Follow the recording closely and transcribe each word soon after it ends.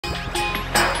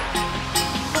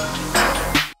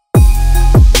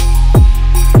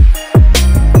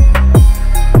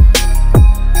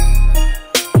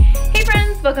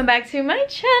back to my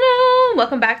channel.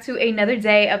 Welcome back to another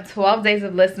day of 12 days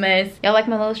of Lystmas. Y'all like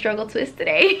my little struggle twist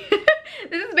today?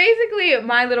 This is basically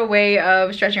my little way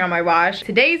of stretching on my wash.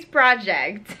 Today's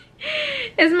project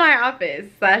is my office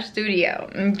 /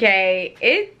 studio. Okay,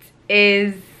 it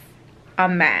is a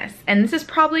mess, and this is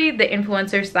probably the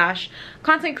influencer /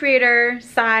 content creator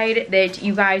side that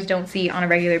you guys don't see on a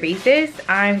regular basis.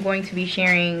 I'm going to be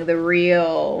sharing the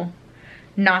real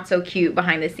not so cute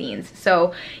behind the scenes.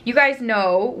 So you guys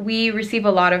know we receive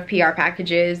a lot of PR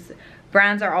packages.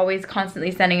 Brands are always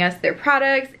constantly sending us their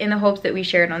products in the hopes that we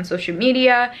share it on social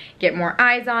media, get more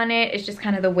eyes on it. It's just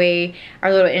kind of the way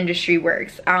our little industry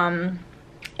works.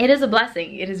 It is a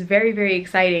blessing. It is very, very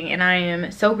exciting, and I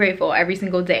am so grateful every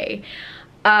single day.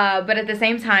 But at the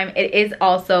same time, it is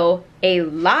also a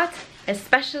lot,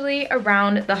 especially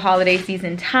around the holiday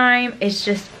season time. It's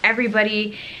just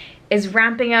everybody is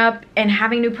ramping up and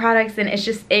having new products, and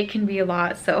it can be a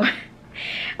lot. So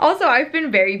also, I've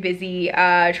been very busy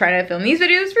trying to film these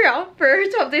videos for y'all for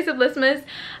 12 days of Lystmas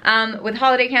with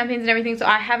holiday campaigns and everything, so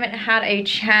I haven't had a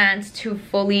chance to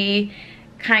fully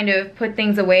kind of put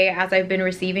things away as I've been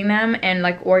receiving them and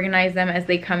like organize them as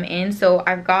they come in. So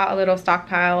I've got a little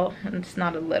stockpile. It's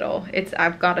not a little,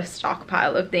 I've got a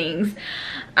stockpile of things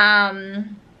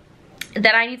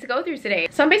that I need to go through today.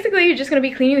 So I'm basically just gonna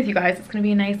be cleaning with you guys. It's gonna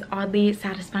be a nice, oddly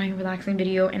satisfying, relaxing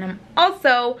video, and I'm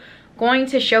also going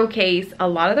to showcase a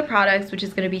lot of the products, which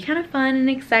is going to be kind of fun and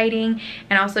exciting,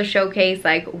 and also showcase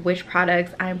like which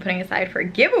products I'm putting aside for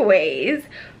giveaways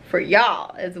for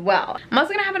y'all as well. I'm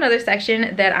also gonna have another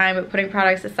section that I'm putting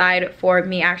products aside for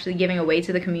me actually giving away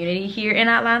to the community here in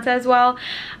Atlanta as well.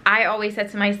 I always said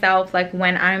to myself, like,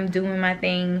 when I'm doing my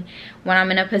thing, when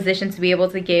I'm in a position to be able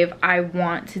to give, I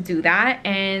want to do that,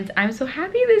 and I'm so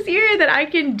happy this year that I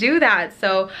can do that.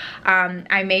 So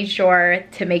I made sure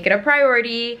to make it a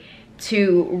priority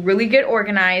to really get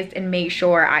organized and make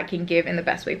sure I can give in the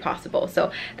best way possible.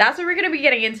 So that's what we're gonna be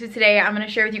getting into today. I'm gonna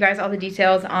share with you guys all the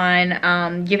details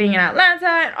on giving in Atlanta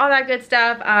and all that good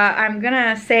stuff. I'm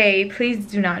gonna say, please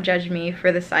do not judge me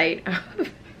for the sight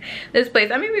of this place.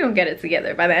 I mean, we're gonna get it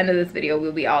together. By the end of this video,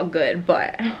 we'll be all good,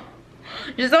 but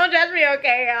just don't judge me,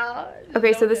 okay, y'all?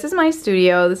 Okay, so this is my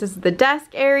studio. This is the desk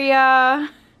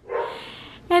area.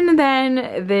 And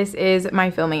then this is my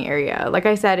filming area. Like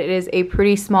I said, it is a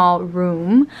pretty small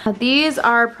room. These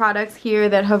are products here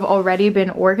that have already been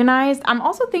organized. I'm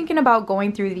also thinking about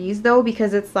going through these though,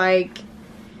 because it's like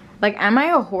am I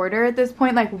a hoarder at this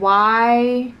point? Like,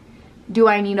 why do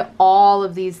I need all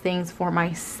of these things for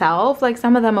myself? Like,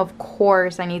 some of them, of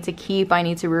course, I need to keep, I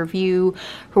need to review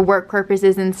for work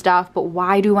purposes and stuff, but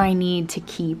why do I need to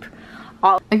keep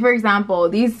all? Like, for example,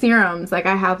 these serums, like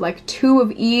I have like 2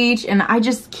 of each, and I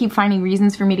just keep finding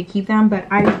reasons for me to keep them, but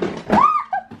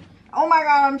oh my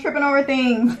god, I'm tripping over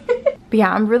things. But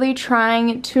yeah, I'm really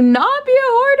trying to not be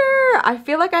a hoarder. I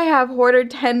feel like I have hoarder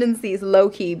tendencies,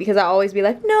 low-key, because I always be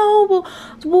like, no,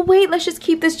 we'll wait, let's just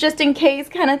keep this just in case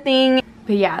kind of thing.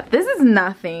 But yeah, this is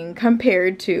nothing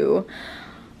compared to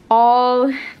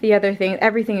all the other things.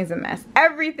 Everything is a mess.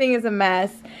 Everything is a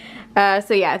mess.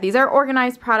 So yeah, these are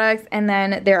organized products, and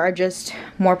then there are just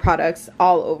more products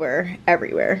all over,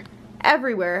 everywhere.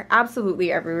 Everywhere,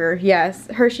 absolutely everywhere. Yes,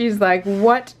 Hershey's like,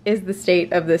 what is the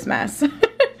state of this mess?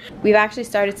 We've actually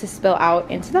started to spill out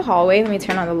into the hallway. Let me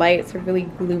turn on the light. It's a really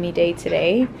gloomy day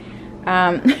today.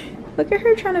 Look at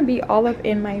her trying to be all up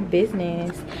in my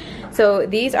business. So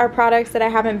these are products that I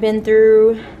haven't been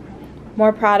through.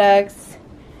 More products.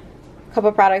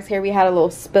 Couple products here. We had a little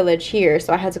spillage here,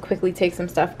 so I had to quickly take some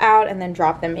stuff out and then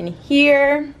drop them in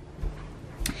here.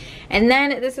 And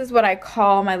then this is what I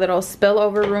call my little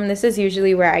spillover room. This is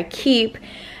usually where I keep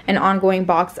an ongoing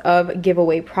box of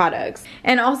giveaway products,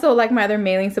 and also like my other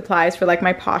mailing supplies for like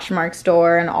my Poshmark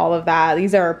store and all of that.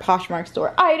 These are Poshmark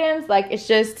store items. Like, it's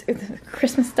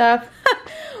Christmas stuff.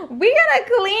 We gotta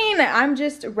clean. I'm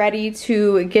just ready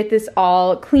to get this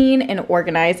all clean and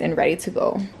organized and ready to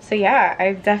go. So yeah,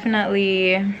 I've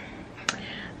definitely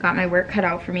got my work cut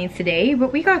out for me today,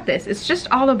 but we got this. It's just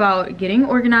all about getting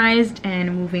organized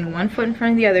and moving one foot in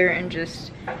front of the other and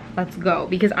just let's go,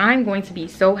 because I'm going to be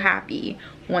so happy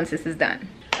once this is done.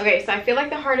 Okay, so I feel like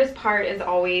the hardest part is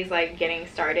always like getting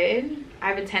started. I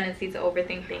have a tendency to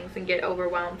overthink things and get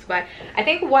overwhelmed, but I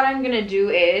think what I'm gonna do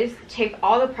is take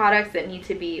all the products that need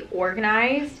to be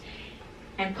organized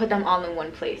and put them all in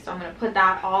one place. So I'm gonna put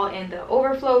that all in the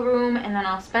overflow room, and then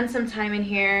I'll spend some time in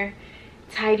here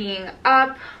tidying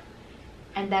up,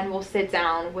 and then we'll sit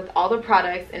down with all the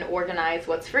products and organize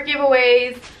what's for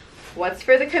giveaways, what's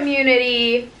for the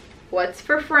community, what's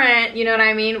for friend, you know what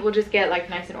I mean? We'll just get like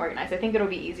nice and organized. I think it'll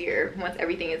be easier once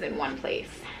everything is in one place.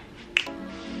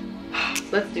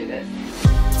 let's do this.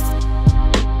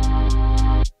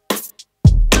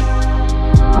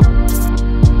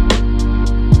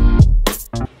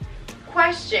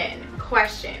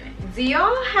 Question. Do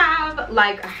y'all have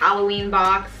like a Halloween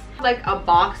box? Like a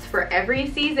box for every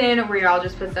season where y'all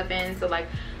just put stuff in? So like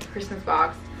Christmas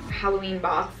box, Halloween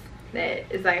box that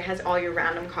is like has all your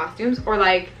random costumes, or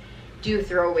like do you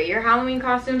throw away your Halloween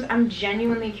costumes? I'm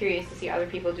genuinely curious to see other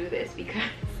people do this because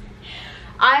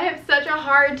I have such a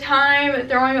hard time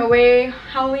throwing away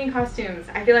Halloween costumes.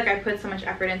 I feel like I put so much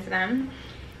effort into them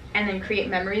and then create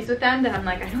memories with them that I'm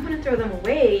like, I don't want to throw them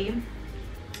away.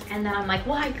 And then I'm like,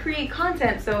 well, I create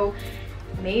content, so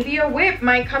maybe a whip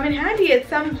might come in handy at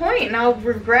some point and I'll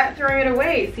regret throwing it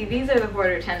away. See, these are the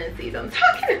hoarder tendencies I'm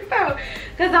talking about,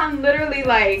 because I'm literally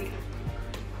like,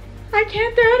 I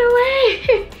can't throw it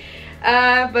away.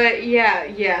 But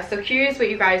yeah, so curious what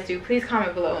you guys do. Please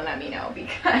comment below and let me know,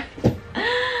 because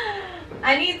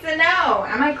I need to know.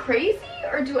 Am I crazy,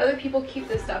 or do other people keep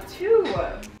this stuff too?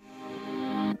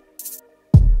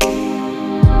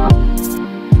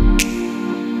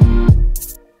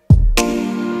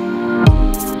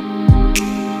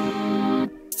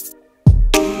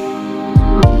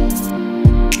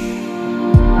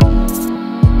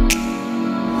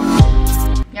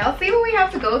 Y'all see what we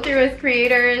have to go through as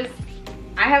creators?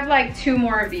 I have like 2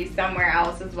 more of these somewhere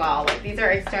else as well. Like, these are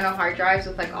external hard drives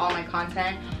with like all my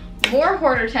content. More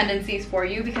hoarder tendencies for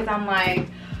you, because I'm like,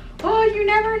 oh, you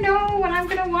never know when I'm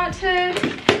gonna want to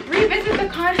revisit the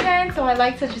content, so I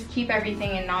like to just keep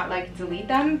everything and not like delete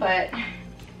them. But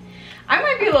I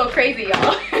might be a little crazy,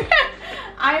 y'all.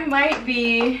 I might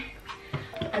be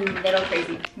a little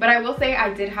crazy, but I will say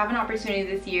I did have an opportunity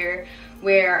this year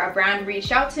where a brand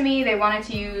reached out to me. They wanted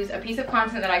to use a piece of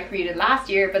content that I created last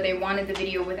year, but they wanted the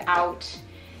video without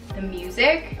the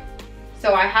music.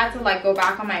 So I had to like go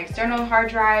back on my external hard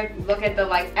drive, look at the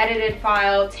like edited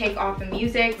file, take off the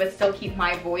music, but still keep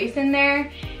my voice in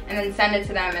there, and then send it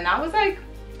to them. And that was like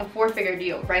a 4-figure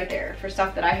deal right there for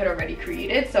stuff that I had already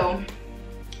created. So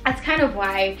that's kind of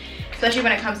why, especially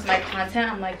when it comes to my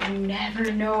content, I'm like, you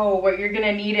never know what you're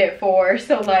gonna need it for.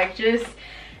 So like, just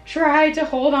try to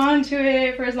hold on to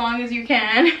it for as long as you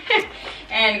can.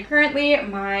 And currently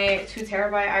my 2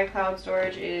 terabyte iCloud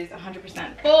storage is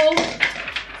 100% full.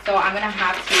 So I'm gonna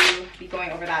have to be going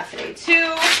over that today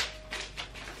too.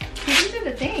 These are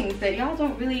the things that y'all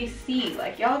don't really see.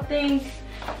 Like, y'all think,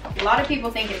 a lot of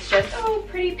people think it's just, oh,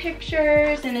 pretty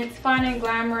pictures and it's fun and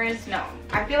glamorous. No,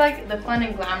 I feel like the fun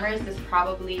and glamorous is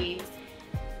probably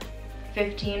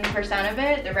 15% of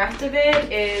it. The rest of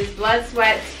it is blood,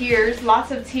 sweat, tears,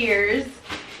 lots of tears.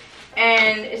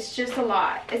 And it's just a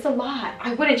lot. It's a lot.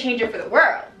 I wouldn't change it for the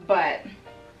world, but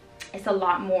it's a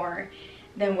lot more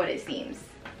than what it seems.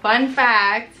 Fun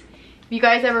fact, if you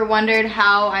guys ever wondered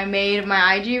how I made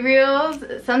my IG reels,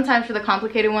 sometimes for the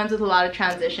complicated ones with a lot of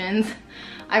transitions,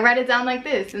 I write it down like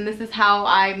this, and this is how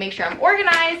I make sure I'm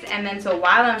organized. And then so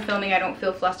while I'm filming, I don't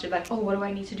feel flustered like, oh, what do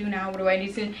I need to do now? What do I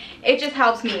need to do? It just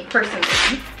helps me personally.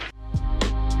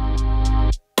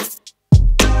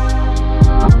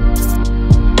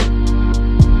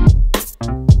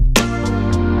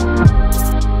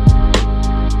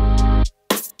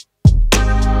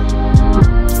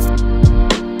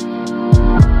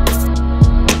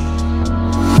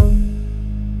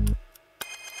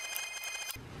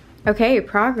 Okay,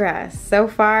 progress. So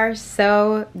far,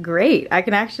 so great. I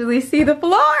can actually see the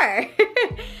floor.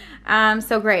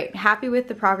 So great. Happy with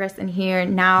the progress in here.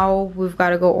 Now we've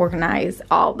got to go organize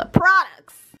all the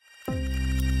products.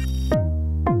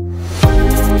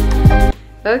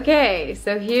 Okay,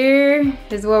 so here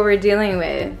is what we're dealing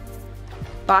with.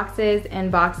 Boxes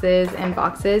and boxes and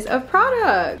boxes of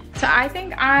product. So I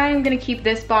think I'm gonna keep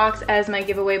this box as my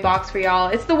giveaway box for y'all.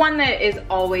 It's the one that is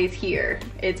always here.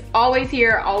 It's always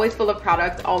here, always full of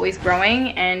products, always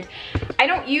growing. And I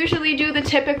don't usually do the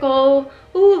typical,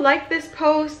 ooh, like this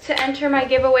post to enter my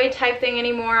giveaway type thing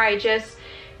anymore. I just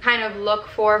kind of look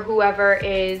for whoever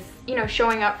is, you know,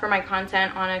 showing up for my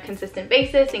content on a consistent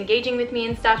basis, engaging with me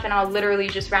and stuff, and I'll literally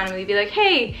just randomly be like,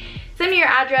 hey, send me your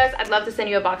address, I'd love to send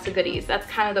you a box of goodies. That's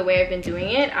kind of the way I've been doing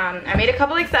it. I made a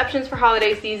couple exceptions for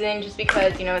holiday season just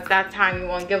because, you know, it's that time you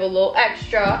want to give a little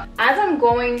extra. As I'm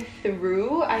going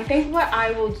through, I think what I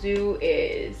will do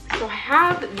is, so I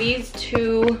have these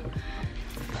 2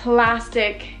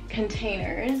 plastic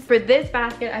containers. For this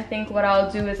basket, I think what I'll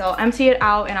do is I'll empty it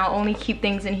out and I'll only keep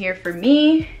things in here for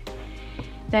me.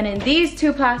 Then in these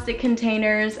 2 plastic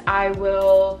containers, I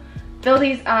will fill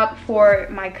these up for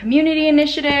my community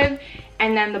initiative,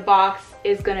 and then the box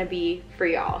is gonna be for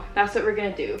y'all. That's what we're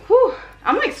gonna do. Whew,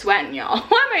 I'm like sweating, y'all.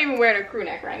 Why am I even wearing a crew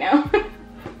neck right now?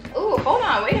 Ooh, hold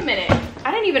on, wait a minute. I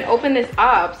didn't even open this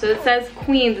up. So it says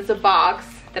Queens. It's a box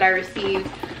that I received.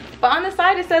 But on the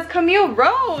side it says Camille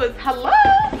Rose. Hello.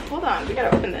 Hold on, we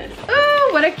gotta open this. Oh,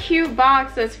 what a cute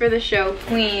box. So it's for the show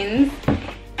Queens.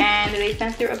 And they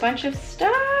sent through a bunch of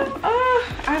stuff.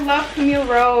 Oh, I love Camille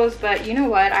Rose, but you know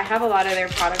what? I have a lot of their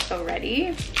products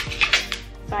already.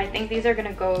 So I think these are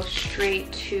gonna go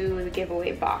straight to the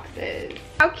giveaway boxes.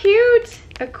 How cute!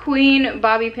 A Queen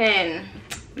bobby pin.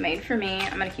 Made for me.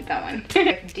 I'm gonna keep that one.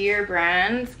 Dear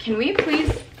brands, can we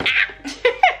please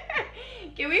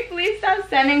can we please stop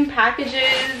sending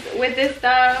packages with this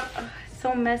stuff? Ugh, it's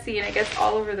so messy and it gets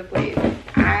all over the place.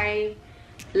 I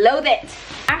loathe it.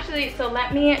 Actually, so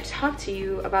let me talk to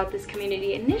you about this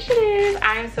community initiative.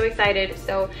 I'm so excited.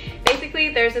 So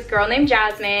basically there's this girl named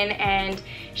Jasmine, and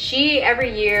she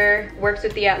every year works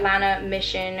with the Atlanta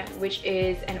Mission, which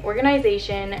is an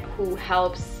organization who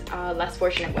helps less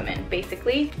fortunate women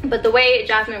basically. But the way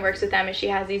Jasmine works with them is she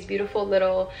has these beautiful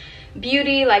little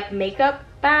beauty like makeup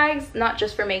bags, not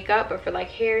just for makeup but for like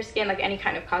hair, skin, like any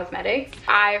kind of cosmetics.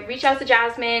 I reached out to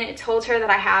Jasmine, told her that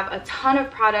I have a ton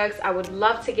of products I would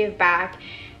love to give back.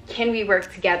 Can we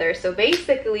work together? So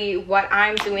basically what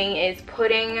I'm doing is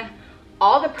putting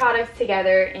all the products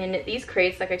together in these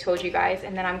crates like I told you guys,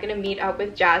 and then I'm gonna meet up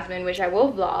with Jasmine, which I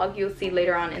will vlog, you'll see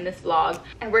later on in this vlog,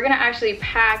 and we're gonna actually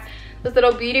pack those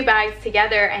little beauty bags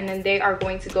together, and then they are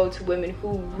going to go to women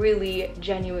who really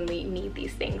genuinely need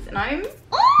these things. And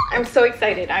I'm so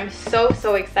excited. I'm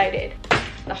so excited.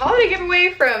 The holiday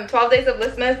giveaway from 12 Days of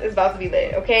LYSSMAS is about to be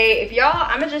lit, okay? If y'all,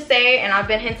 I'm gonna just say, and I've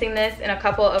been hinting this in a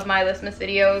couple of my LYSSMAS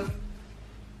videos,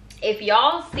 if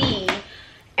y'all see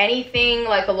anything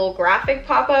like a little graphic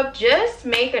pop up, just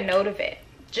make a note of it.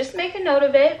 Just make a note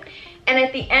of it. And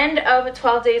at the end of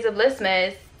 12 Days of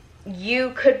LYSSMAS,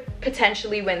 you could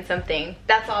potentially win something.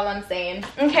 That's all I'm saying,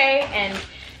 okay? And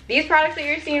these products that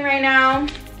you're seeing right now,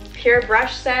 pure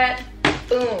brush set,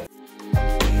 boom.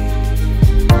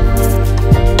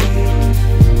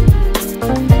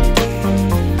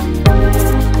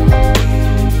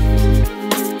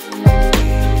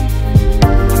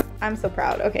 I'm so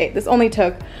proud. Okay, this only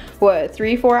took what,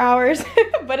 3-4 hours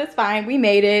but it's fine, we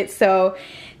made it. So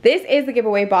this is the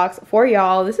giveaway box for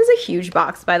y'all. This is a huge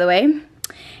box, by the way.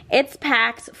 It's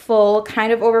packed full,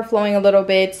 kind of overflowing a little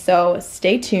bit, so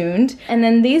stay tuned. And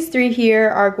then these three here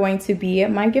are going to be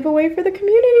my giveaway for the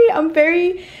community. I'm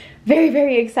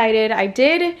very excited. I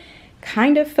did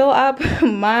kind of fill up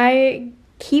my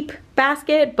keep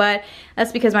basket, but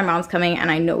that's because my mom's coming and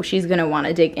I know she's gonna want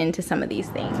to dig into some of these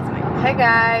things. Hey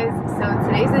guys, so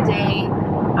today's the day.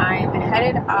 I'm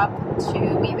headed up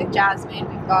to meet with Jasmine.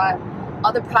 We've got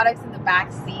all the products in the back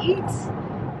seat,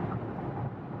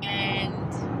 and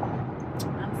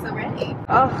I'm so ready.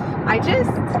 Oh, I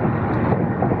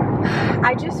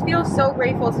just feel so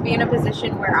grateful to be in a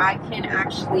position where I can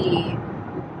actually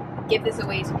give this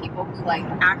away to people who like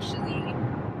actually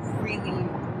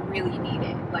really need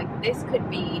it. Like, this could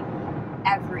be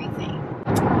everything.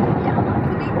 Yeah, it's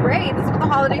gonna be great. This is what the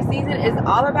holiday season is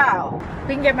all about.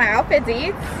 We can get my outfits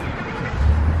eats.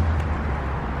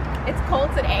 It's cold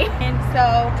today, and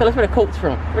so tell us where the coat's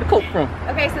from. Where the coat from?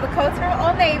 Okay, so the coat's from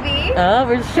Old Navy.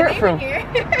 Where's the shirt from? Here.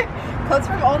 Coat's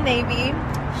from Old Navy.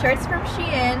 Shirt's from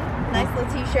Shein. Nice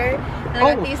little t-shirt. Then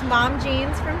I got these mom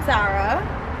jeans from Zara.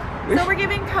 So we're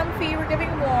giving comfy, we're giving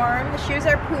warm. The shoes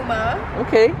are Puma.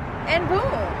 Okay. And boom.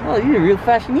 Oh, you're a real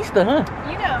fashionista, huh?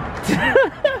 You know.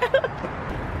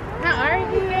 How are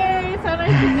you? So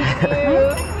nice to meet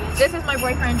you. This is my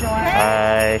boyfriend, Joy.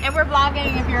 Hi. And we're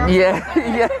vlogging if you're yeah.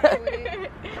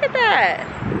 Look at that.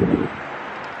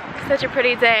 Such a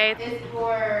pretty day. It's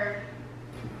for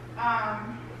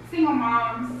single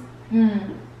moms,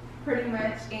 pretty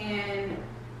much, and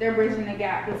they're bridging the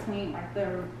gap between like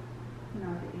the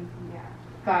income gap.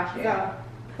 Gotcha. So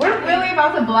we're really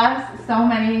about to bless so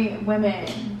many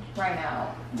women right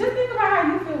now. just think about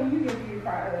how you feel when you get beauty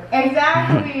products.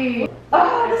 Exactly.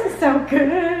 Oh, this is so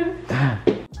good.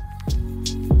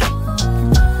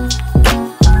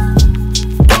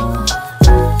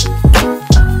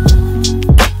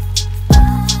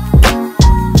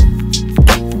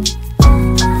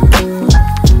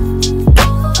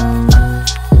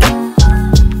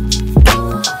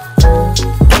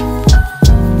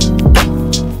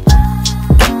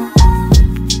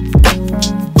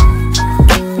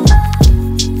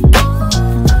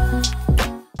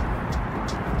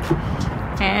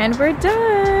 And we're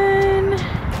done.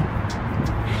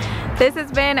 This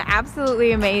has been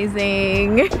absolutely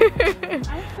amazing. I'm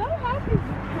so happy you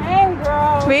came,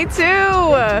 girl. Me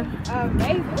too.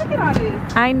 Amazing. Look at all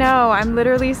this. I know. I'm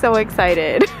literally so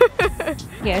excited.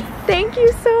 Yes. Thank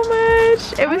you so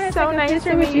much. It was so nice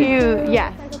to meet you.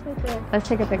 Yes. Let's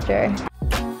take a picture.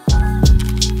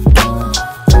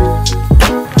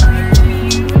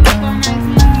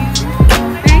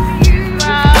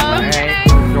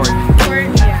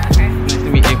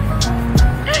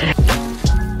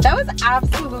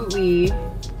 Absolutely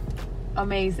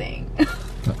amazing.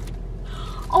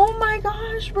 Oh my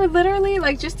gosh, we're literally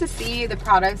like, just to see the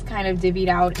products kind of divvied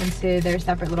out into their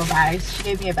separate little bags. She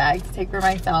gave me a bag to take for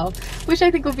myself, which I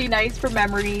think will be nice for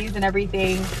memories and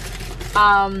everything.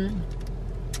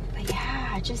 But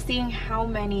yeah, just seeing how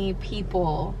many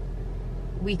people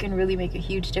we can really make a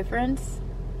huge difference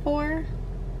for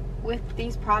with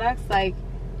these products, like,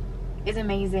 is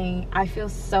amazing. I feel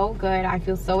so good. I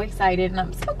feel so excited, and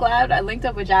I'm so glad I linked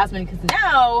up with Jasmine, because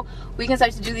now we can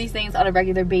start to do these things on a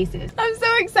regular basis. I'm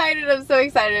so excited. I'm so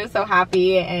excited. I'm so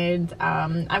happy, and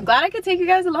I'm glad I could take you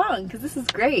guys along, because this is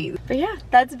great. But yeah,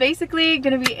 that's basically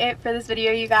gonna be it for this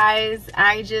video, you guys.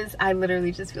 I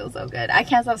literally just feel so good. I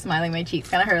can't stop smiling. My cheeks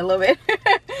kind of hurt a little bit.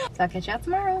 So I'll catch you out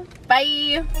tomorrow.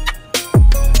 Bye.